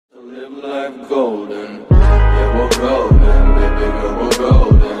Life golden, yeah, we're golden, baby girl, we're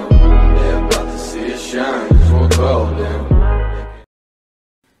golden. They're about to see us shine, 'cause we're golden.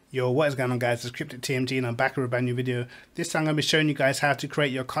 Yo, what is going on, guys? It's Kryptic TMT and I'm back with a brand new video. This time I'm going to be showing you guys how to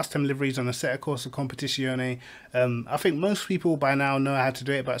create your custom liveries on Assetto Corsa Competizione. I think most people by now know how to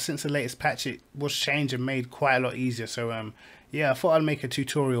do it, but since the latest patch it was changed and made quite a lot easier. So yeah, I thought I'd make a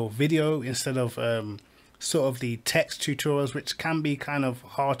tutorial video instead of sort of the text tutorials, which can be kind of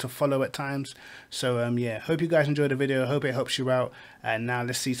hard to follow at times. So yeah, hope you guys enjoyed the video, hope it helps you out, and now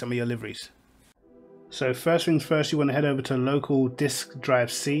let's see some of your liveries. So first things first, you want to head over to local disk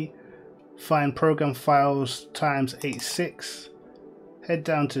drive C, find program files times 86, head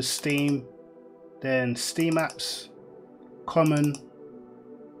down to Steam, then Steam apps, common,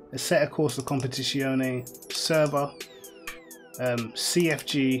 Assetto Corsa Competizione, server,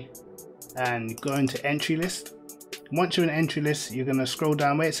 CFG, and go into entry list. Once you're in entry list, you're going to scroll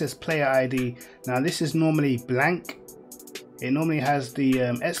down where it says player ID. Now this is normally blank. It normally has the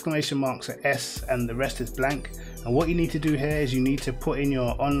exclamation marks at S and the rest is blank. And what you need to do here is you need to put in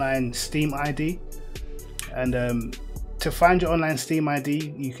your online Steam ID. And to find your online Steam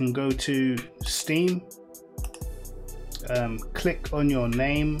ID, you can go to Steam, click on your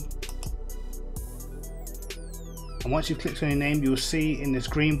name. And once you've clicked on your name, you'll see in this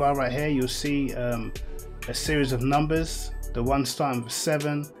green bar right here, you'll see a series of numbers, the one starting with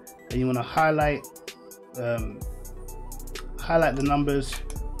 7, and you want to highlight the numbers,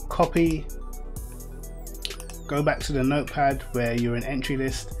 copy, go back to the notepad where you're in entry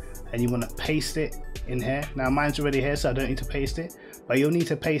list, and you want to paste it in here. Now mine's already here, so I don't need to paste it, but you'll need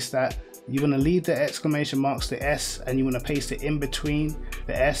to paste that. You want to leave the exclamation marks, the S, and you want to paste it in between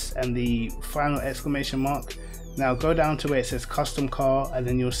the S and the final exclamation mark. Now go down to where it says custom car, and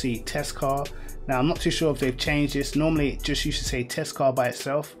then you'll see test car. Now I'm not too sure if they've changed this. Normally it just used to say test car by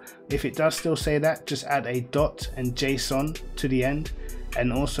itself. If it does still say that, just add a dot and JSON to the end,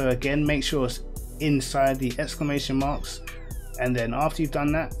 and also again make sure it's inside the exclamation marks. And then after you've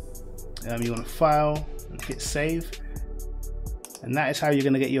done that, you want to file and hit save, and that is how you're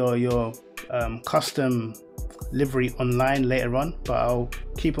going to get your custom livery online later on, but I'll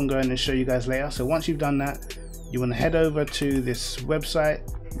keep on going and show you guys later. So once you've done that, you want to head over to this website,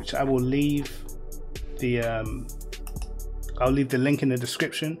 which I will leave the I'll leave the link in the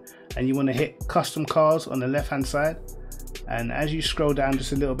description, and you want to hit custom cars on the left hand side, and as you scroll down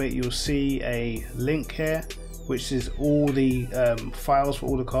just a little bit, you'll see a link here which is all the files for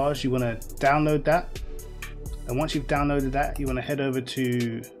all the cars. You want to download that, and once you've downloaded that, you want to head over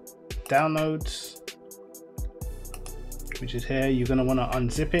to downloads, which is here. You're going to want to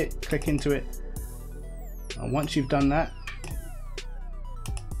unzip it, click into it, and once you've done that,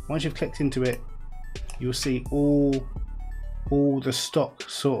 once you've clicked into it, you'll see all the stock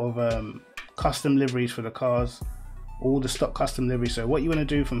sort of custom liveries for the cars, all the stock custom liveries. So what you want to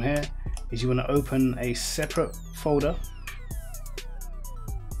do from here is you want to open a separate folder,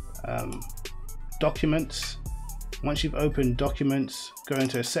 documents. Once you've opened documents, go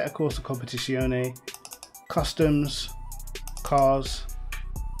into Assetto Corsa Competizione, customs, cars,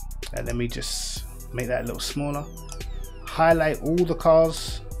 and let me just make that a little smaller. Highlight all the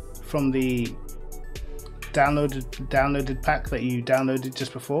cars from the downloaded pack that you downloaded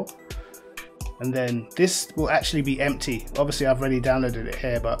just before, and then this will actually be empty. Obviously I've already downloaded it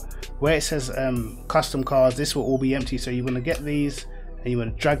here, but where it says custom cars, this will all be empty. So you want to get these and you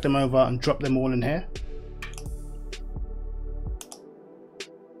want to drag them over and drop them all in here.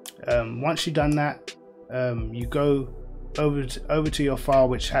 Once you've done that, you go over to your file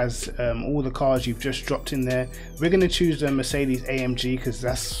which has all the cars you've just dropped in there. We're going to choose the Mercedes AMG because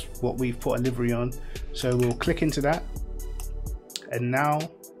that's what we've put a livery on, so we'll click into that, and now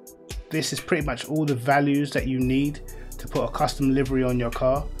this is pretty much all the values that you need to put a custom livery on your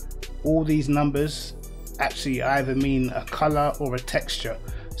car. All these numbers actually either mean a color or a texture,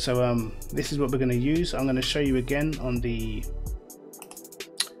 so this is what we're going to use. I'm going to show you again on the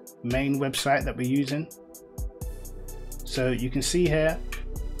main website that we're using. So you can see here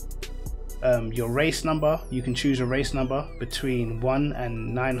your race number. You can choose a race number between 1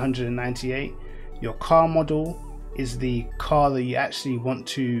 and 998. Your car model is the car that you actually want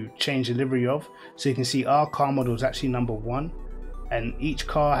to change the livery of. So you can see our car model is actually number 1, and each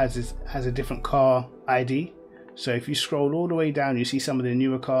car has a different car ID. So if you scroll all the way down, you see some of the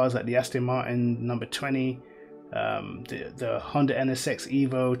newer cars like the Aston Martin number 20, the Honda NSX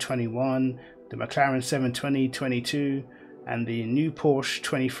Evo 21, the McLaren 720 22, and the new Porsche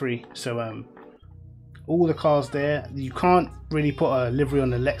 23. So all the cars there. You can't really put a livery on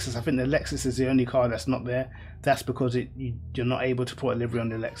the Lexus. I think the Lexus is the only car that's not there. That's because you're not able to put a livery on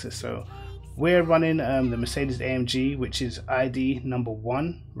the Lexus. So we're running the Mercedes AMG, which is ID number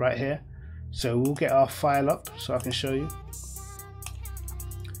 1 right here. So we'll get our file up so I can show you.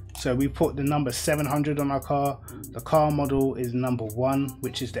 So we put the number 700 on our car. The car model is number 1,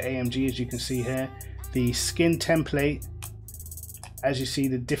 which is the AMG, as you can see here. The skin template, as you see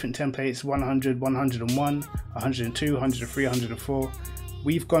the different templates, 100, 101, 102, 103, 104.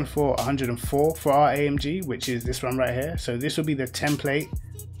 We've gone for 104 for our AMG, which is this one right here. So this will be the template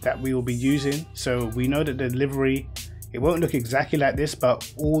that we will be using. So we know that the livery, it won't look exactly like this,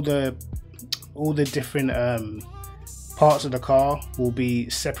 but all the different parts of the car will be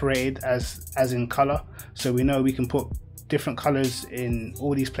separated as in color. So we know we can put different colors in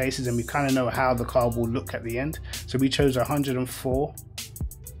all these places, and we kind of know how the car will look at the end. So we chose 104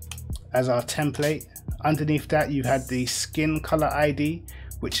 as our template. Underneath that you had the skin color ID,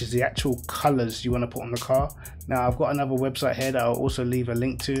 which is the actual colors you want to put on the car. Now I've got another website here that I'll also leave a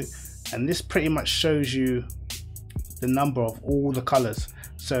link to, and this pretty much shows you the number of all the colors.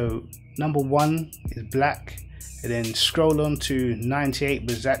 So number 1 is black, and then scroll on to 98,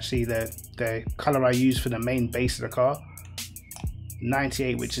 which is actually the color I use for the main base of the car.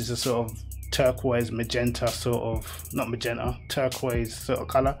 98, which is a sort of turquoise magenta sort of, not magenta, turquoise sort of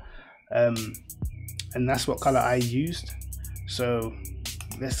color, and that's what color I used. So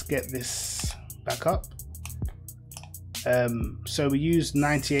let's get this back up. So we used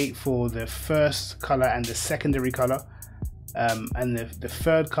 98 for the first color and the secondary color, and the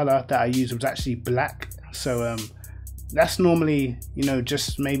third color that I used was actually black. So that's normally, you know,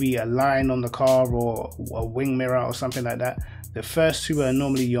 just maybe a line on the car or a wing mirror or something like that. The first two are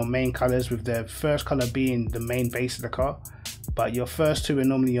normally your main colors, with the first color being the main base of the car, but your first two are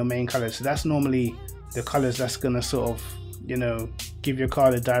normally your main colors. So that's normally the colors that's gonna sort of, you know, give your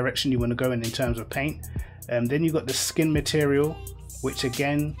car the direction you want to go in terms of paint. Then you got the skin material, which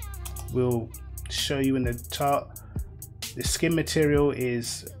again we'll show you in the chart. The skin material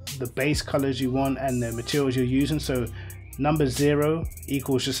is the base colors you want and the materials you're using. So number 0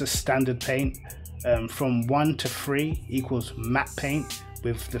 equals just a standard paint. From 1 to 3 equals matte paint,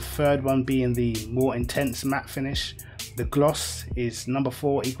 with the third one being the more intense matte finish. The gloss is number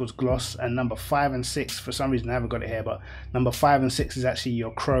 4 equals gloss, and number 5 and 6, for some reason I haven't got it here, but number 5 and 6 is actually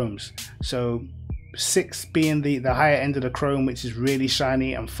your chromes. So 6 being the higher end of the chrome, which is really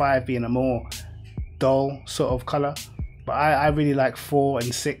shiny, and 5 being a more dull sort of color. But I really like 4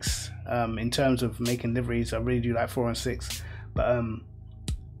 and 6 in terms of making liveries. I really do like 4 and 6. But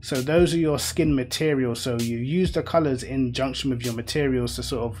so those are your skin materials. So you use the colors in junction with your materials to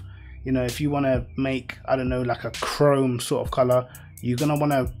sort of, you know, if you want to make, I don't know, like a chrome sort of color, you're gonna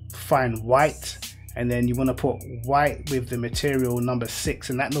want to find white, and then you want to put white with the material number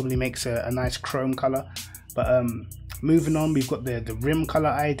 6, and that normally makes a nice chrome color. But moving on, we've got the rim color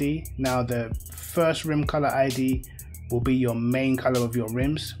ID. Now the first rim color ID will be your main color of your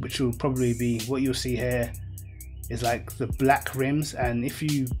rims, which will probably be what you'll see here is like the black rims. And if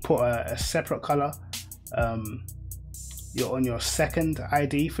you put a separate color, you're on your second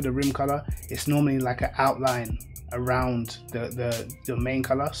ID for the rim color, it's normally like an outline around the main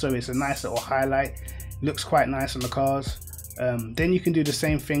color, so it's a nice little highlight. Looks quite nice on the cars. Then you can do the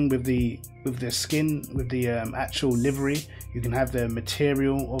same thing with the skin, with the actual livery. You can have the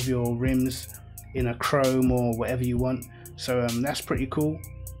material of your rims in a chrome or whatever you want. So that's pretty cool.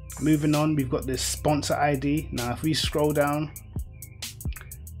 Moving on, we've got this sponsor ID. Now if we scroll down,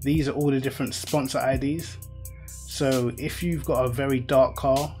 these are all the different sponsor IDs. So if you've got a very dark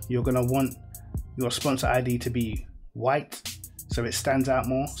car, you're gonna want your sponsor ID to be white, so it stands out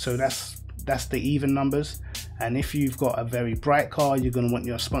more. So that's the even numbers. And if you've got a very bright car, you're gonna want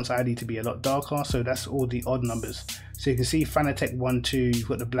your sponsor ID to be a lot darker, so that's all the odd numbers. So you can see Fanatec 1, 2, you've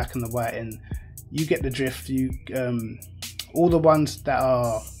got the black and the white, and you get the drift. You all the ones that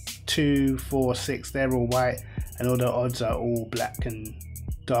are 2, 4, 6, they're all white, and all the odds are all black and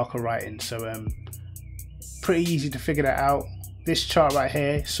darker writing. So pretty easy to figure that out. This chart right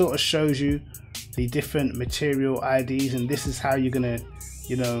here sort of shows you the different material IDs, and this is how you're gonna,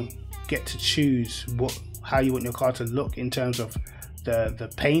 you know, get to choose how you want your car to look in terms of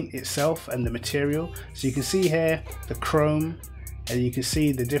the paint itself and the material. So you can see here the chrome, and you can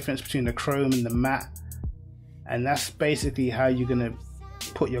see the difference between the chrome and the matte, and that's basically how you're gonna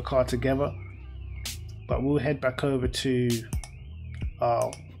put your car together. But we'll head back over to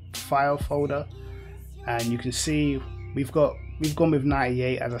our file folder, and you can see we've gone with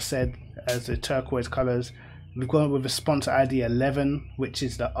 98, as I said, as the turquoise colors. We've gone with a sponsor ID 11, which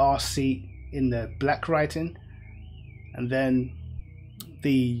is the R seat in the black writing. And then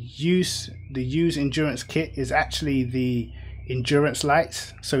the use endurance kit is actually the endurance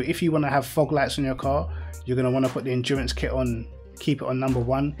lights. So if you want to have fog lights on your car, you're going to want to put the endurance kit on, keep it on number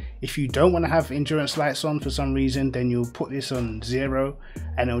 1. If you don't want to have endurance lights on for some reason, then you'll put this on 0,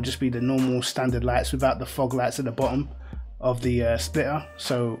 and it'll just be the normal standard lights without the fog lights at the bottom of the splitter.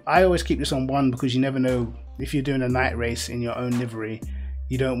 So I always keep this on 1, because you never know if you're doing a night race in your own livery.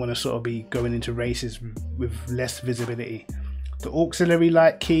 You don't want to sort of be going into races with less visibility. The auxiliary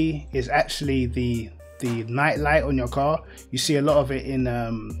light key is actually the night light on your car. You see a lot of it in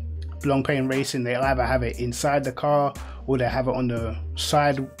long pane racing. They either have it inside the car or they have it on the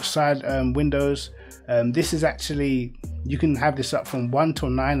side windows. This is actually, you can have this up from 1 to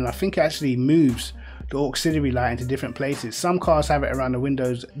 9, and I think it actually moves the auxiliary light into different places. Some cars have it around the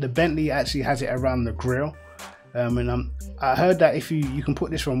windows. The Bentley actually has it around the grille. And I heard that if you can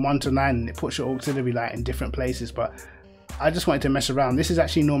put this from 1 to 9 and it puts your auxiliary light in different places, but I just wanted to mess around. This is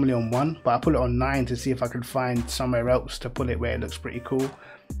actually normally on 1, but I put it on 9 to see if I could find somewhere else to put it where it looks pretty cool.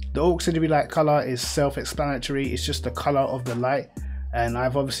 The auxiliary light color is self-explanatory. It's just the color of the light, and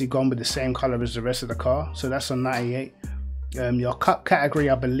I've obviously gone with the same color as the rest of the car, so that's on 98. Your cup category,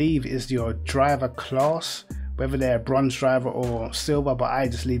 I believe, is your driver class, whether they're a bronze driver or silver, but I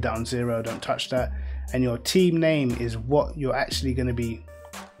just leave that on 0, don't touch that. And your team name is what you're actually going to be,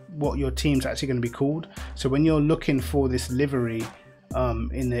 what your team's actually going to be called. So when you're looking for this livery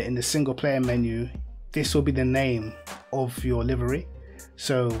in the single player menu, this will be the name of your livery.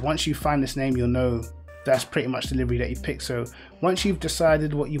 So once you find this name, you'll know that's pretty much the livery that you picked. So once you've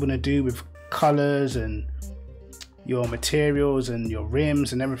decided what you want to do with colors and your materials and your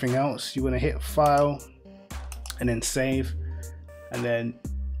rims and everything else, you want to hit file and then save, and then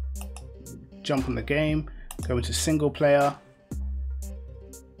jump on the game, go into single player,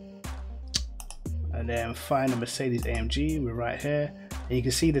 and then find the Mercedes AMG. We're right here, and you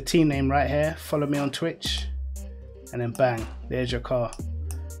can see the team name right here. Follow me on Twitch, and then bang, there's your car.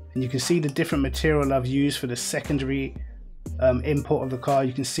 And you can see the different material I've used for the secondary input of the car.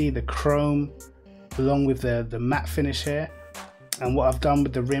 You can see the chrome along with the matte finish here, and what I've done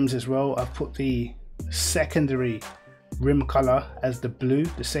with the rims as well, I've put the secondary rim color as the blue,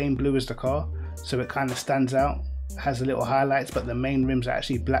 the same blue as the car, so it kind of stands out, has a little highlights, but the main rims are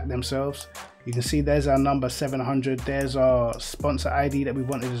actually black themselves. You can see there's our number 700, there's our sponsor ID that we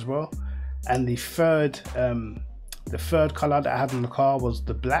wanted as well, and the third color that I had on the car was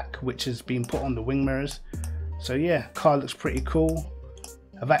the black, which has been put on the wing mirrors. So yeah, car looks pretty cool.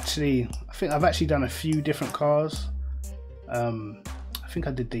 I think I've actually done a few different cars. I think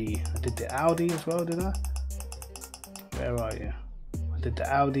I did the Audi as well, did I? Where are you? I did the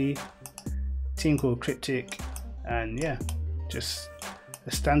Audi, team called Kryptic, and yeah, just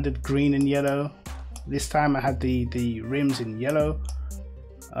a standard green and yellow. This time I had the rims in yellow.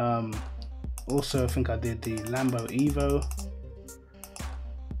 Also I think I did the Lambo Evo,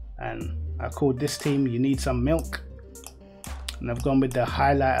 and I called this team You Need Some Milk, and I've gone with the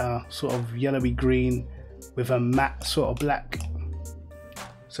highlighter sort of yellowy green with a matte sort of black.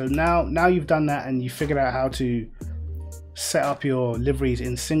 So now you've done that and you figured out how to set up your liveries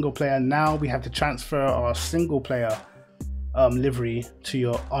in single player. Now we have to transfer our single player livery to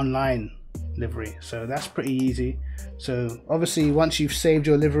your online livery, so that's pretty easy. So obviously once you've saved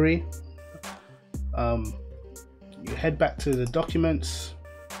your livery, you head back to the documents,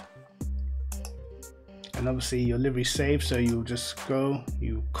 and obviously your livery saved, so you'll just go,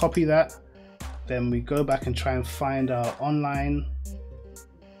 you copy that, then we go back and try and find our online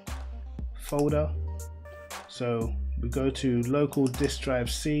folder. So we go to local disk drive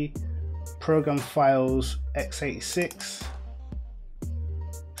C, program files, x86,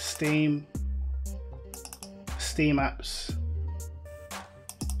 Steam apps,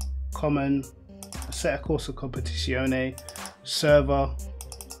 common, Assetto Corsa Competizione, server,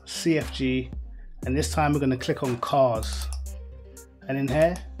 CFG, and this time we're going to click on cars, and in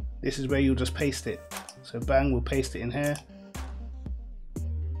here, this is where you'll just paste it. So bang, we'll paste it in here,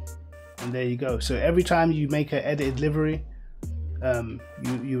 and there you go. So every time you make an edited livery,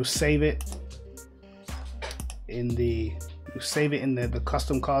 you'll save it in the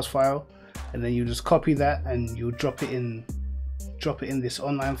custom cars file, and then you just copy that and you'll drop it in this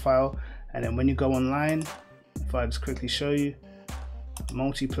online file. And then when you go online, if I just quickly show you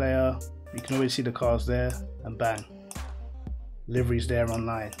multiplayer, you can already see the cars there, and bang, liveries there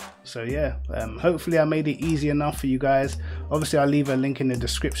online. So yeah, hopefully I made it easy enough for you guys. Obviously I'll leave a link in the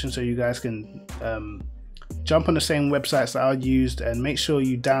description so you guys can jump on the same websites that I used, and make sure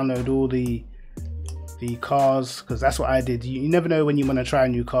you download all the the cars, because that's what I did. You never know when you want to try a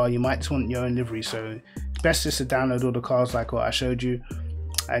new car, you might just want your own livery, so it's best just to download all the cars like what I showed you.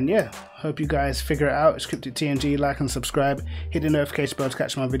 And yeah, hope you guys figure it out. It's Kryptic TNG. Like and subscribe, hit the notification bell to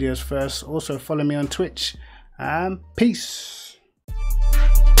catch my videos first. Also follow me on Twitch, and peace.